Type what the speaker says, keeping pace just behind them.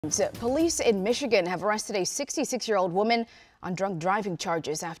Police in Michigan have arrested a 66-year-old woman on drunk driving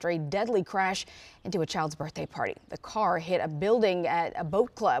charges after a deadly crash into a child's birthday party. The car hit a building at a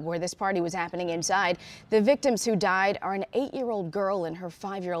boat club where this party was happening inside. The victims who died are an 8-year-old girl and her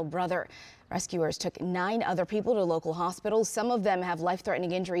 5-year-old brother. Rescuers took 9 other people to local hospitals. Some of them have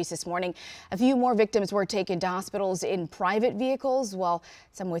life-threatening injuries this morning. A few more victims were taken to hospitals in private vehicles, while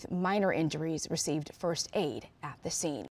some with minor injuries received first aid at the scene.